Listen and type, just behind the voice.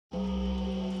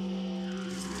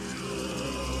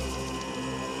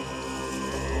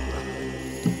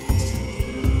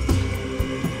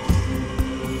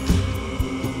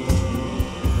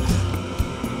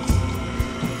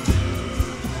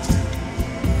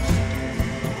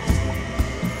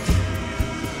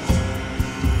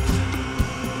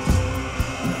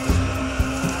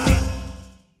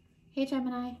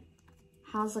Gemini.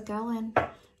 How's it going?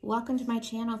 Welcome to my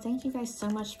channel. Thank you guys so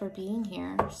much for being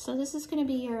here. So this is going to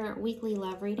be your weekly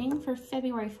love reading for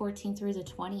February 14th through the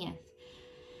 20th.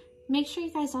 Make sure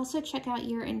you guys also check out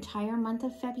your entire month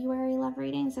of February love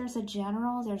readings. There's a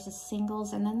general, there's a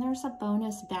singles, and then there's a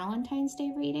bonus Valentine's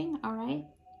Day reading, all right?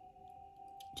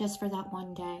 Just for that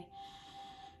one day.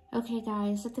 Okay,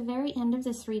 guys, at the very end of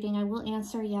this reading, I will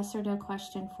answer a yes or no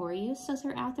question for you. So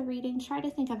throughout the reading, try to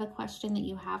think of a question that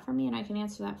you have for me, and I can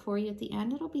answer that for you at the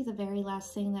end. It'll be the very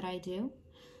last thing that I do.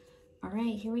 All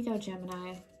right, here we go,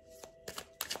 Gemini.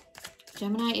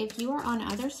 Gemini, if you are on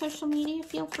other social media,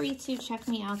 feel free to check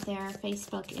me out there.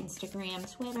 Facebook,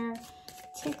 Instagram, Twitter,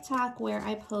 TikTok, where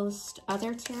I post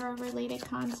other tarot-related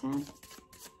content.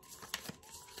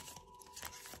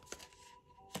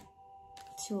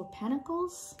 Two of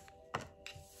Pentacles.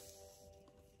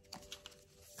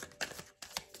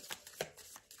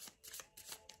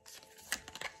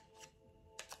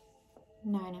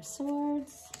 Nine of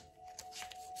Swords.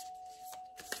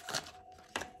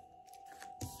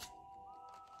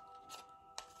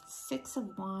 Six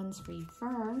of Wands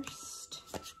reversed.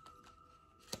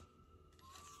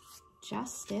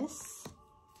 Justice.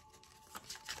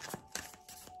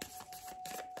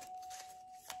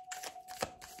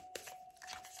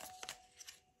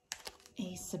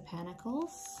 Ace of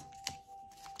Pentacles.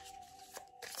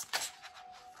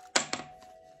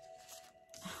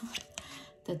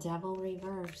 The Devil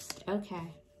reversed. Okay.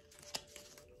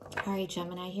 All right,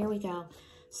 Gemini, here we go.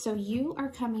 So you are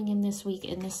coming in this week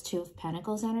in this Two of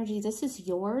Pentacles energy. This is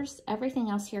yours. Everything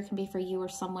else here can be for you or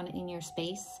someone in your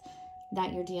space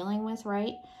that you're dealing with,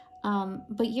 right?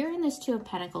 But you're in this Two of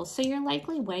Pentacles. So you're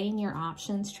likely weighing your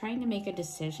options, trying to make a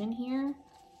decision here.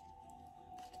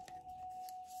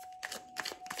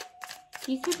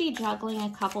 You could be juggling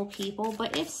a couple people,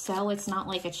 but if so, it's not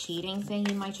like a cheating thing.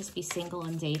 You might just be single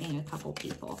and dating a couple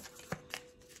people.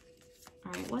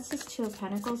 All right, what's this Two of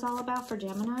Pentacles all about for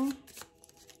Gemini?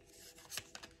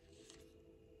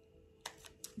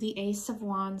 The Ace of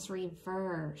Wands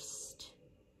reversed.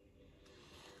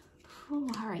 Ooh,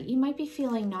 all right, you might be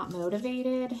feeling not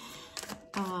motivated,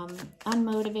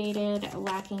 unmotivated,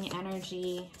 lacking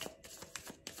energy.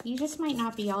 You just might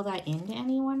not be all that into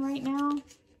anyone right now.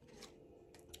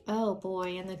 Oh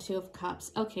boy, and the Two of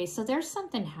Cups. Okay, so there's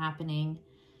something happening,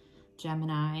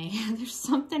 Gemini. There's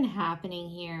something happening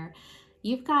here.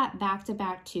 You've got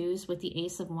back-to-back twos with the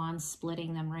Ace of Wands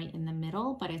splitting them right in the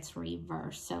middle, but it's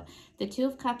reversed. So the Two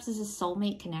of Cups is a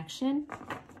soulmate connection.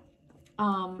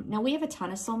 Now we have a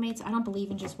ton of soulmates. I don't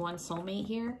believe in just one soulmate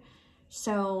here.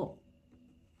 So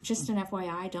just an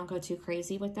FYI, don't go too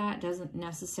crazy with that. It doesn't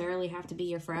necessarily have to be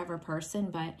your forever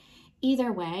person, but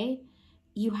either way,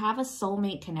 you have a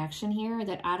soulmate connection here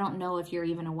that I don't know if you're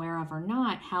even aware of or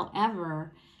not.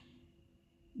 However,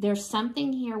 there's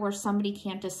something here where somebody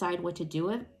can't decide what to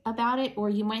do about it, or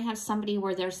you might have somebody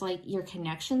where there's like your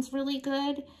connection's really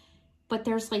good, but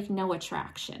there's like no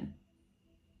attraction.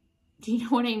 Do you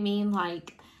know what I mean?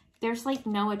 Like there's like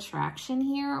no attraction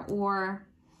here, or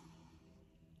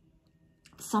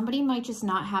somebody might just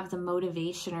not have the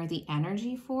motivation or the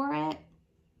energy for it.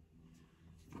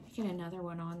 Get another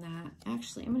one on that.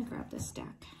 Actually, I'm going to grab this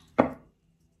deck.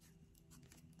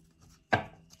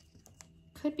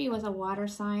 Could be with a water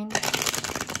sign.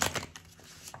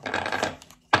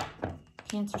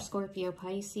 Cancer, Scorpio,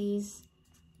 Pisces.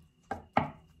 All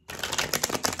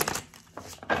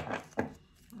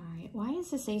right, why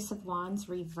is this Ace of Wands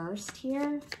reversed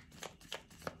here?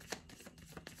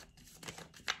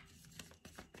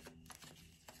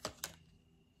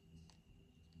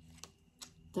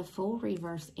 The Fool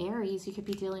reverse, Aries. You could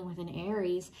be dealing with an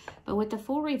Aries, but with the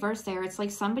Fool reverse there, it's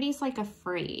like somebody's like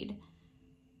afraid.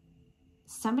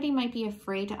 Somebody might be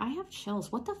afraid. I have chills.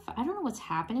 What the I don't know what's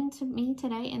happening to me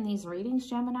today in these readings,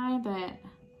 Gemini, but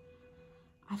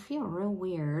I feel real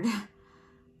weird.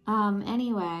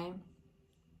 Anyway,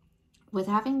 with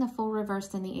having the Fool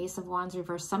reversed and the Ace of Wands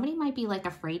reversed, somebody might be like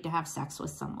afraid to have sex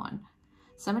with someone.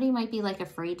 Somebody might be like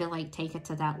afraid to like take it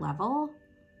to that level.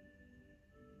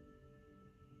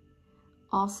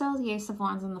 Also, the Ace of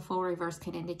Wands and the Fool reverse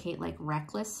can indicate like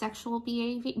reckless sexual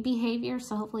behavior.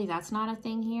 So hopefully that's not a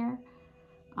thing here.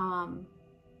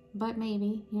 But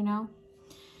maybe, you know.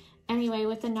 Anyway,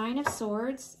 with the Nine of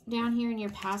Swords down here in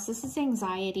your past, this is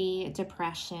anxiety,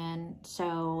 depression.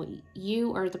 So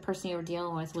you or the person you were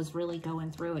dealing with was really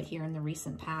going through it here in the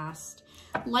recent past.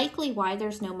 Likely why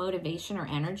there's no motivation or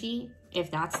energy,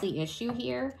 if that's the issue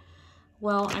here.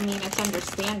 Well, I mean, it's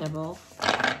understandable.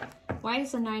 Why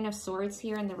is the Nine of Swords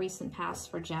here in the recent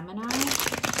past for Gemini?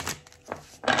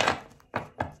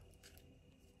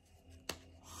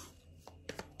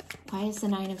 Why is the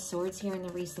Nine of Swords here in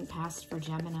the recent past for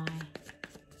Gemini?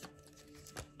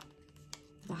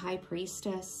 The High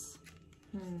Priestess.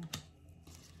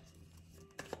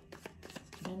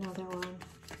 Another one.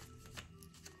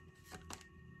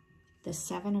 The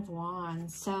Seven of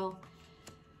Wands. So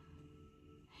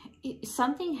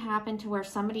something happened to where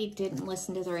somebody didn't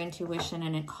listen to their intuition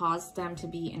and it caused them to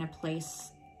be in a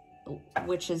place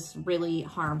which is really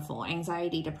harmful.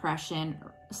 Anxiety, depression,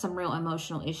 some real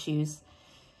emotional issues.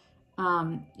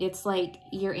 It's like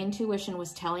your intuition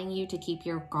was telling you to keep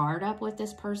your guard up with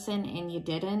this person and you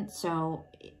didn't. So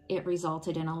it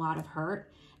resulted in a lot of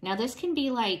hurt. Now this can be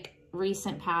like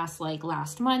recent past, like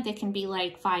last month. It can be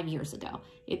like 5 years ago.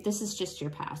 This is just your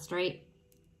past, right?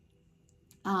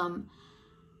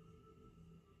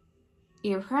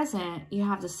 Your present, you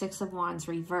have the Six of Wands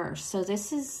reversed. So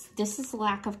this is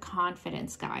lack of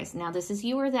confidence, guys. Now this is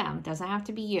you or them, doesn't have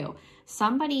to be you.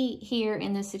 Somebody here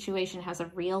in this situation has a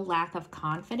real lack of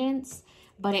confidence,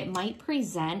 but it might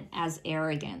present as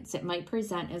arrogance. It might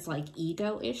present as like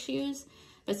ego issues,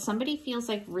 but somebody feels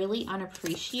like really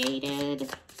unappreciated.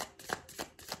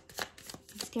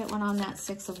 Let's get one on that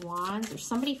Six of Wands. Or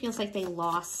somebody feels like they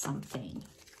lost something.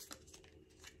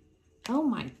 Oh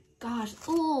my gosh.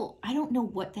 Oh, I don't know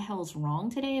what the hell is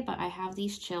wrong today, but I have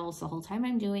these chills the whole time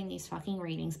I'm doing these fucking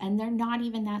readings, and they're not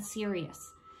even that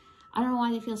serious. I don't know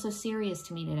why they feel so serious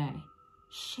to me today.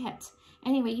 Shit.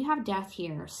 Anyway, you have death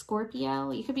here.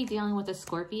 Scorpio. You could be dealing with a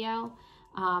Scorpio,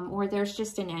 or there's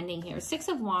just an ending here. Six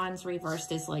of Wands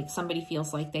reversed is like somebody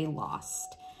feels like they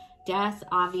lost. Death,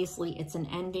 obviously, it's an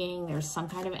ending. There's some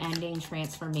kind of ending,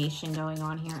 transformation going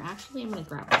on here. Actually, I'm going to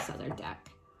grab this other deck.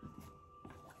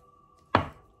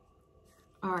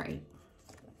 All right.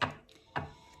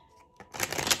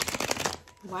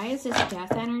 Why is this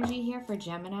death energy here for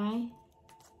Gemini?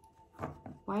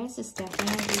 Why is this death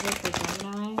energy here for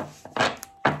Gemini?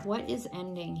 What is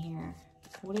ending here?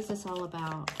 What is this all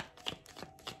about?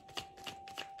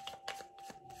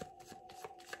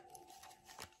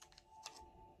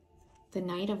 The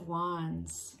Knight of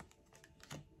Wands.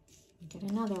 Get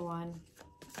another one.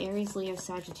 Aries, Leo,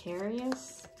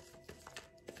 Sagittarius.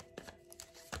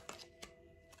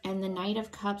 And the Knight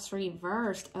of Cups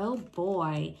reversed. Oh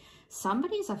boy,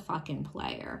 somebody's a fucking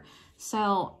player.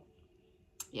 So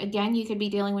again, you could be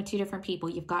dealing with two different people.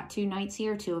 You've got two Knights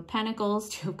here, Two of Pentacles,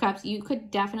 Two of Cups. You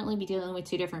could definitely be dealing with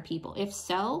two different people. If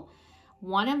so,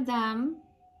 one of them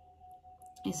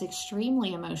is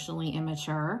extremely emotionally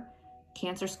immature.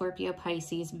 Cancer, Scorpio,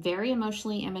 Pisces, very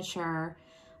emotionally immature.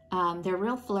 They're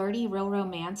real flirty, real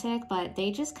romantic, but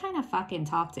they just kind of fucking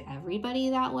talk to everybody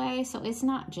that way. So it's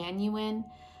not genuine.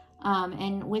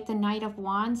 And with the Knight of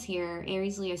Wands here,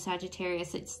 Aries, Leo,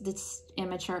 Sagittarius, it's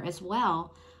immature as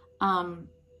well.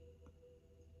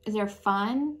 They're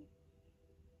fun.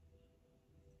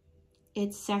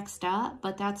 It's sexed up,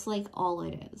 but that's like all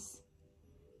it is.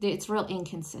 It's real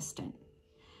inconsistent.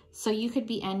 So you could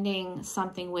be ending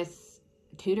something with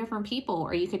two different people,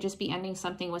 or you could just be ending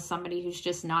something with somebody who's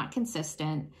just not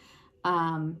consistent,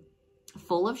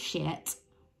 full of shit,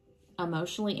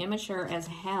 emotionally immature as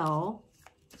hell.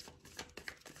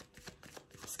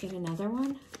 Let's get another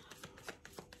one.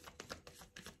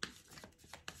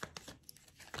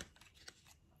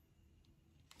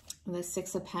 The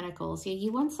Six of Pentacles. Yeah,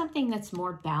 you want something that's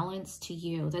more balanced to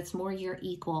you, that's more your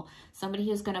equal, somebody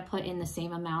who's going to put in the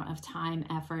same amount of time,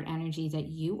 effort, energy that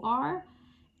you are,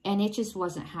 and it just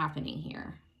wasn't happening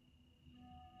here.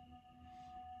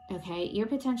 Okay, your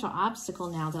potential obstacle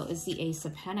now, though, is the Ace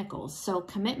of Pentacles. So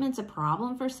commitment's a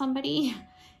problem for somebody.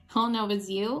 I don't know if it's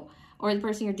you or the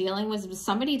person you're dealing with.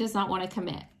 Somebody does not want to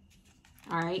commit.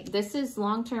 All right, this is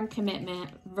long-term commitment,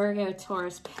 Virgo,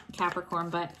 Taurus, Capricorn,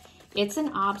 but it's an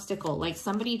obstacle. Like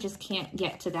somebody just can't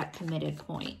get to that committed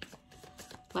point.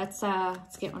 Let's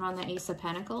get one on the Ace of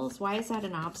Pentacles. Why is that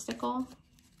an obstacle?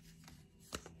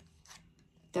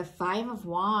 The Five of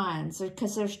Wands,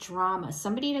 because there's drama.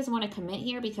 Somebody doesn't want to commit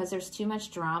here because there's too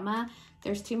much drama.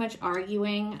 There's too much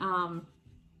arguing,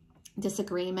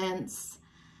 disagreements.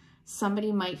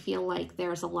 Somebody might feel like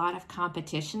there's a lot of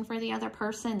competition for the other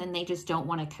person and they just don't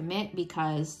want to commit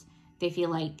because they feel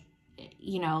like,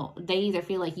 you know, they either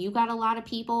feel like you got a lot of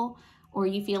people or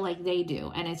you feel like they do,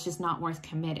 and it's just not worth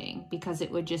committing because it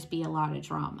would just be a lot of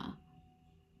drama.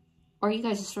 Or you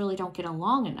guys just really don't get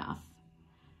along enough.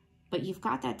 But you've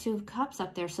got that Two of Cups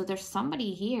up there, so there's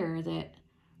somebody here that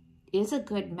is a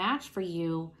good match for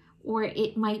you, or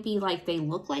it might be like they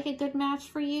look like a good match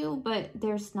for you, but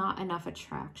there's not enough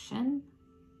attraction.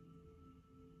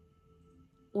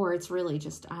 Or it's really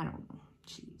just, I don't know,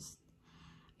 jeez.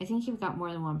 I think you've got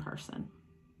more than one person.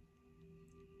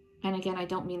 And again, I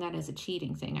don't mean that as a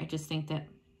cheating thing. I just think that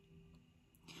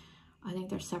I think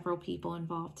there's several people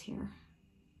involved here.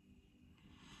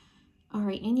 All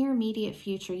right, in your immediate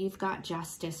future, you've got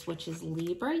Justice, which is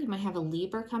Libra. You might have a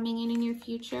Libra coming in your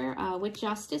future. With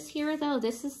Justice here, though,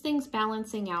 this is things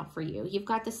balancing out for you. You've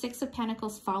got the Six of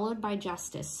Pentacles followed by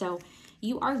Justice. So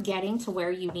you are getting to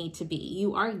where you need to be.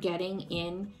 You are getting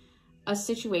in a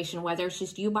situation, whether it's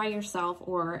just you by yourself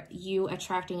or you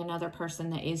attracting another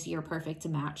person that is your perfect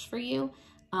match for you.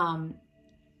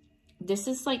 This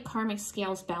is like karmic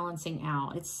scales balancing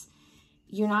out.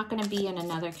 You're not going to be in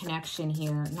another connection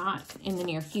here, not in the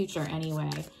near future anyway,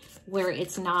 where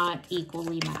it's not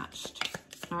equally matched.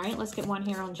 All right, let's get one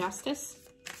here on Justice.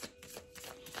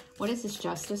 What is this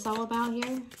Justice all about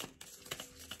here?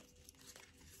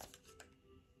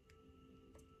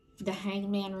 The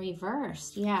Hangman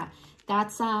reversed. Yeah,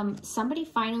 that's somebody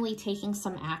finally taking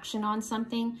some action on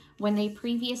something when they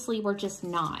previously were just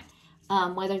not.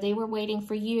 Whether they were waiting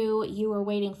for you, you were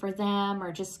waiting for them,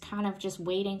 or just kind of just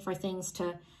waiting for things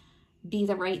to be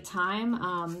the right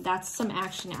time. That's some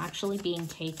action actually being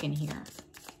taken here.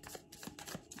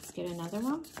 Let's get another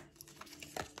one.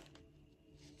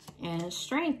 And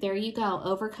Strength, there you go.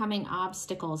 Overcoming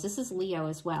obstacles. This is Leo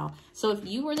as well. So if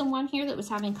you were the one here that was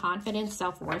having confidence,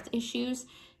 self-worth issues,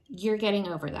 you're getting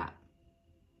over that.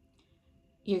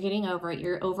 You're getting over it.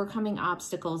 You're overcoming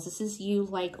obstacles. This is you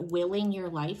like willing your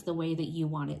life the way that you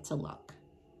want it to look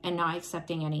and not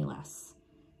accepting any less.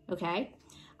 Okay.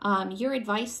 Your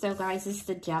advice though, guys, is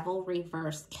the Devil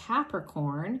reversed.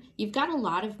 Capricorn. You've got a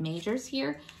lot of majors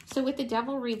here. So with the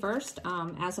Devil reversed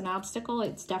as an obstacle,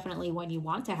 it's definitely one you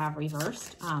want to have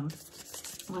reversed.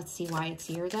 Let's see why it's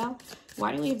here though.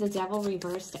 Why do we have the Devil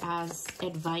reversed as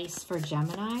advice for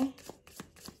Gemini?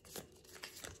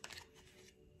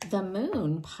 The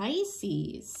Moon,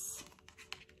 Pisces.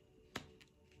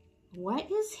 What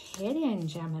is hidden,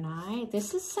 Gemini?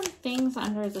 This is some things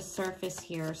under the surface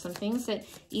here. Some things that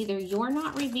either you're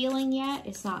not revealing yet,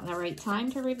 it's not the right time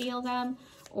to reveal them,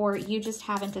 or you just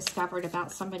haven't discovered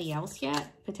about somebody else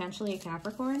yet, potentially a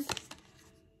Capricorn.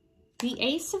 The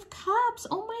Ace of Cups.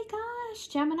 Oh my gosh,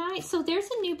 Gemini. So there's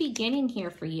a new beginning here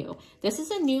for you. This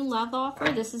is a new love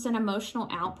offer. This is an emotional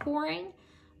outpouring.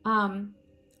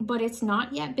 But it's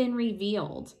not yet been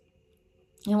revealed.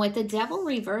 And with the Devil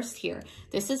reversed here,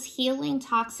 this is healing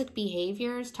toxic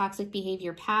behaviors, toxic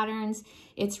behavior patterns.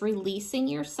 It's releasing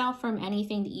yourself from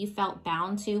anything that you felt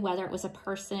bound to, whether it was a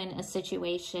person, a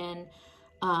situation,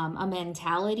 a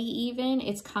mentality even.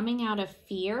 It's coming out of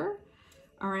fear,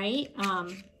 all right?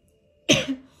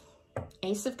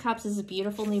 Ace of Cups is a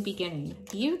beautiful new beginning.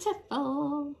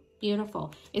 Beautiful.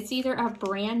 Beautiful. It's either a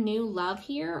brand new love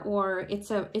here or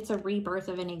it's a rebirth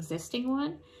of an existing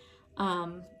one.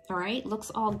 All right.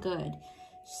 Looks all good.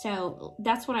 So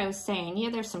that's what I was saying. Yeah,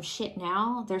 there's some shit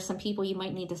now. There's some people you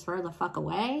might need to throw the fuck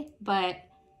away, but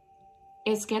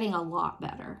it's getting a lot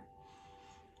better.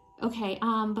 Okay.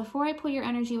 Before I pull your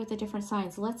energy with the different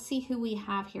signs, let's see who we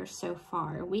have here so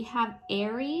far. We have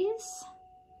Aries,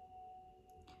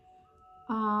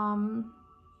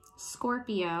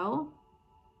 Scorpio,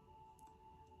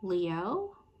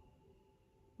 Leo,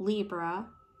 Libra,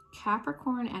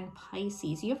 Capricorn, and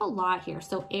Pisces. You have a lot here.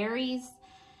 So Aries,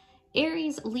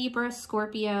 Libra,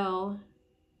 Scorpio,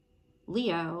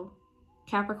 Leo,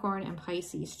 Capricorn, and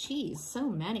Pisces. Jeez, so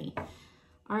many.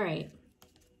 All right,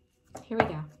 here we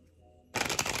go.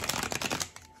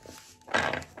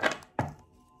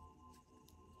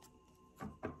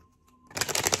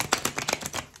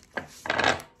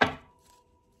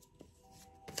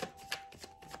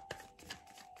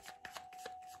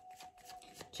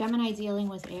 Gemini dealing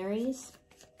with Aries.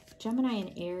 Gemini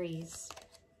and Aries.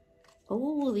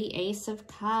 Oh, the Ace of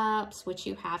Cups, which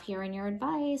you have here in your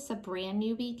advice. A brand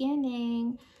new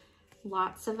beginning.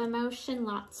 Lots of emotion,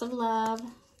 lots of love.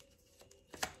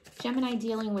 Gemini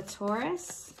dealing with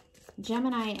Taurus.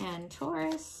 Gemini and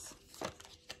Taurus.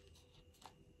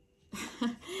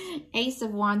 Ace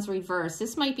of Wands reversed.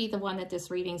 This might be the one that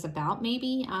this reading's about,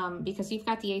 maybe, because you've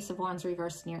got the Ace of Wands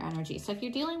reversed in your energy. So if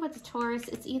you're dealing with the Taurus,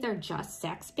 it's either just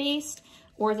sex-based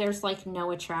or there's like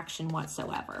no attraction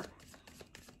whatsoever.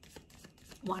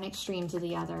 One extreme to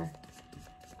the other.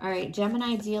 All right,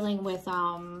 Gemini dealing with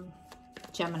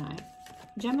Gemini.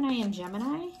 Gemini and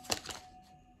Gemini.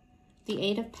 The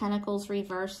Eight of Pentacles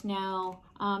reversed now.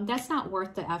 That's not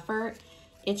worth the effort.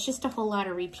 It's just a whole lot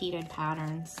of repeated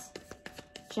patterns.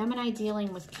 Gemini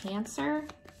dealing with Cancer.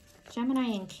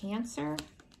 Gemini and Cancer.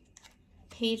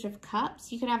 Page of Cups.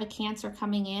 You could have a Cancer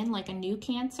coming in, like a new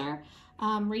Cancer,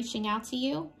 reaching out to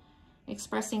you,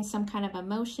 expressing some kind of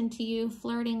emotion to you,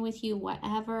 flirting with you,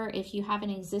 whatever. If you have an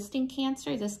existing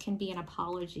Cancer, this can be an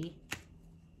apology.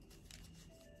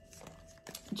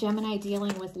 Gemini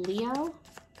dealing with Leo.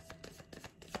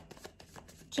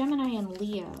 Gemini and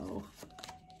Leo.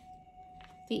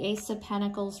 The Ace of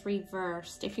Pentacles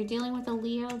reversed. If you're dealing with a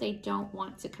Leo, they don't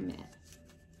want to commit.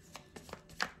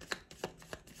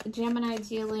 Gemini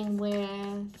dealing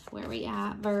with, where are we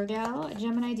at? Virgo.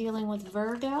 Gemini dealing with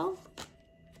Virgo.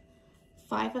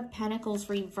 Five of Pentacles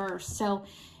reversed. So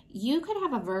you could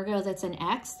have a Virgo that's an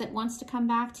ex that wants to come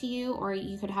back to you, or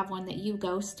you could have one that you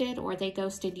ghosted, or they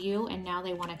ghosted you and now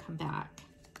they want to come back.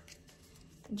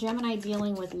 Gemini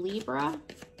dealing with Libra.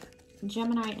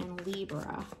 Gemini and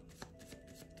Libra.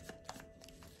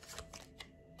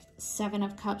 Seven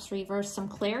of Cups reversed. Some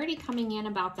clarity coming in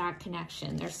about that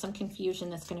connection. There's some confusion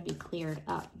that's going to be cleared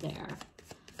up there.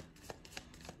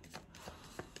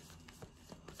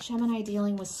 Gemini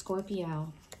dealing with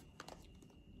Scorpio.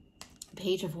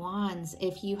 Page of Wands.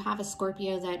 If you have a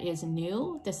Scorpio that is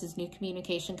new, this is new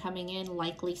communication coming in,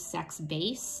 likely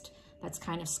sex-based. That's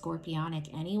kind of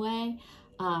Scorpionic anyway.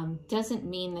 Doesn't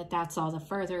mean that that's all the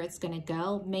further it's going to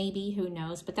go. Maybe, who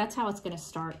knows? But that's how it's going to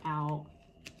start out.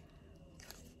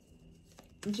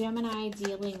 Gemini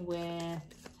dealing with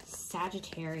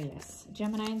Sagittarius.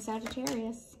 Gemini and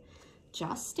Sagittarius.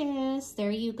 Justice. There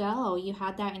you go. You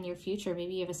had that in your future.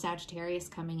 Maybe you have a Sagittarius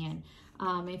coming in.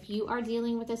 If you are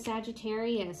dealing with a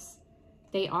Sagittarius,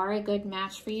 they are a good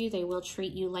match for you. They will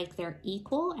treat you like they're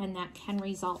equal, and that can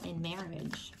result in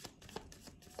marriage.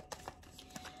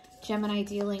 Gemini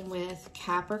dealing with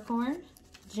Capricorn.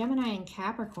 Gemini and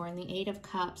Capricorn, the Eight of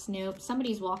Cups. Nope,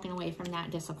 somebody's walking away from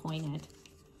that disappointed.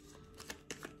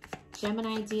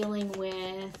 Gemini dealing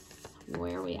with,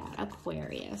 where are we at?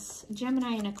 Aquarius.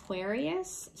 Gemini and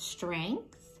Aquarius,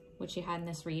 strength, which you had in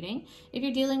this reading. If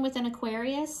you're dealing with an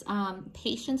Aquarius,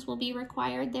 patience will be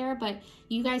required there, but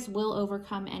you guys will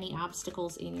overcome any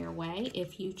obstacles in your way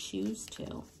if you choose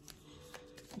to.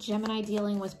 Gemini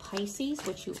dealing with Pisces,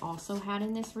 which you also had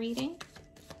in this reading.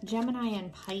 Gemini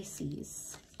and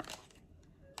Pisces.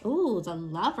 Ooh, the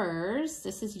Lovers.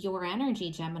 This is your energy,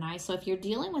 Gemini. So if you're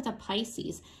dealing with a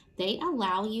Pisces, they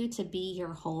allow you to be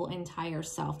your whole entire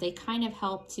self. They kind of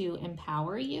help to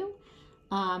empower you.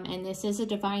 And this is a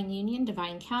divine union,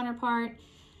 divine counterpart.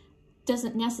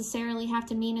 Doesn't necessarily have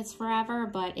to mean it's forever,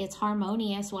 but it's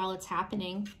harmonious while it's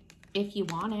happening if you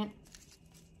want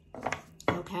it.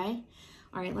 Okay.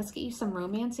 All right, let's get you some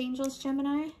romance angels,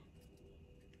 Gemini.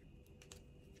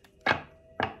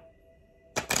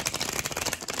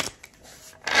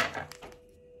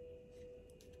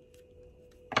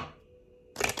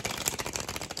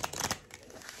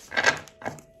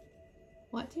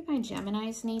 What do my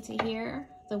Geminis need to hear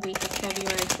the week of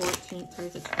February 14th through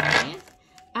the 20th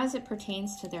as it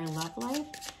pertains to their love life?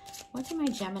 What do my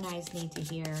Geminis need to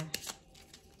hear?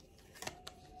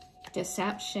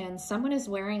 Deception. Someone is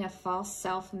wearing a false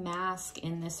self mask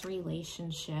in this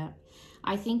relationship.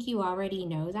 I think you already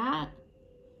know that.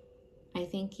 I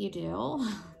think you do.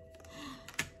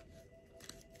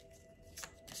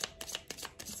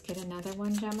 Let's get another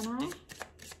one, Gemini.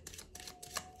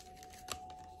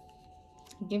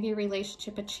 Give your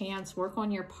relationship a chance. Work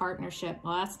on your partnership.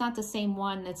 Well, that's not the same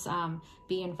one that's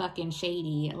being fucking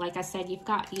shady. Like I said, you've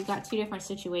got two different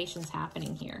situations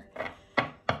happening here.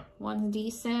 One's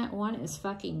decent, one is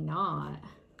fucking not.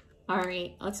 All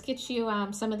right, let's get you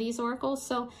some of these oracles.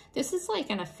 So this is like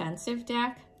an offensive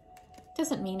deck.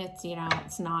 Doesn't mean it's, you know,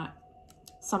 it's not,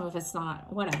 some of it's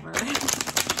not, whatever.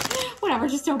 Whatever,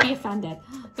 just don't be offended,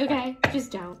 okay?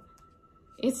 Just don't.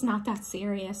 It's not that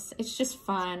serious. It's just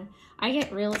fun. I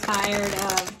get real tired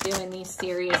of doing these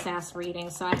serious-ass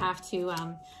readings, so I have to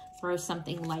throw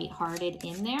something lighthearted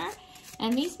in there.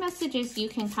 And these messages you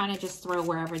can kind of just throw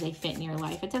wherever they fit in your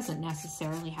life. It doesn't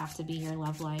necessarily have to be your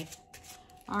love life.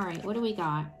 All right, what do we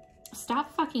got?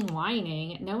 Stop fucking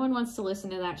whining. No one wants to listen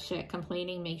to that shit.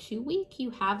 Complaining makes you weak. You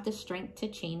have the strength to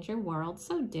change your world,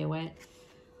 so do it.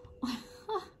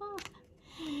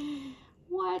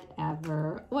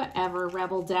 Whatever. Whatever,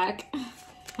 Rebel deck.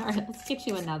 All right, let's get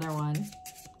you another one.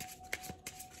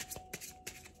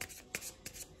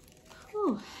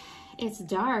 Whew. It's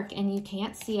dark and you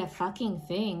can't see a fucking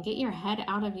thing. Get your head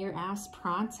out of your ass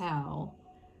pronto.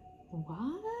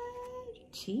 What?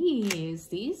 Jeez,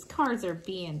 these cards are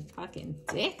being fucking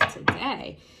dick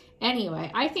today.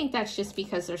 Anyway, I think that's just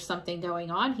because there's something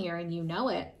going on here and you know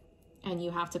it. And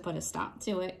you have to put a stop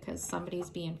to it because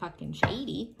somebody's being fucking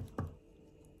shady.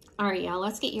 All right, y'all,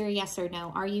 let's get your yes or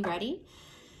no. Are you ready?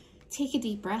 Take a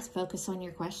deep breath. Focus on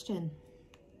your question.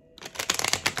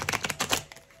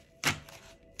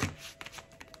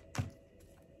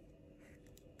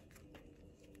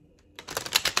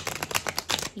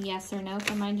 Yes or no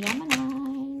for my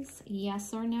Geminis?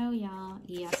 Yes or no, y'all?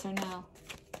 Yes or no?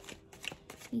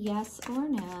 Yes or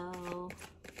no?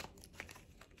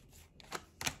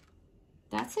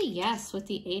 That's a yes with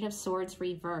the 8 of Swords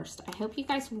reversed. I hope you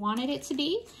guys wanted it to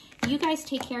be. You guys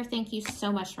take care. Thank you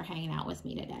so much for hanging out with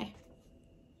me today.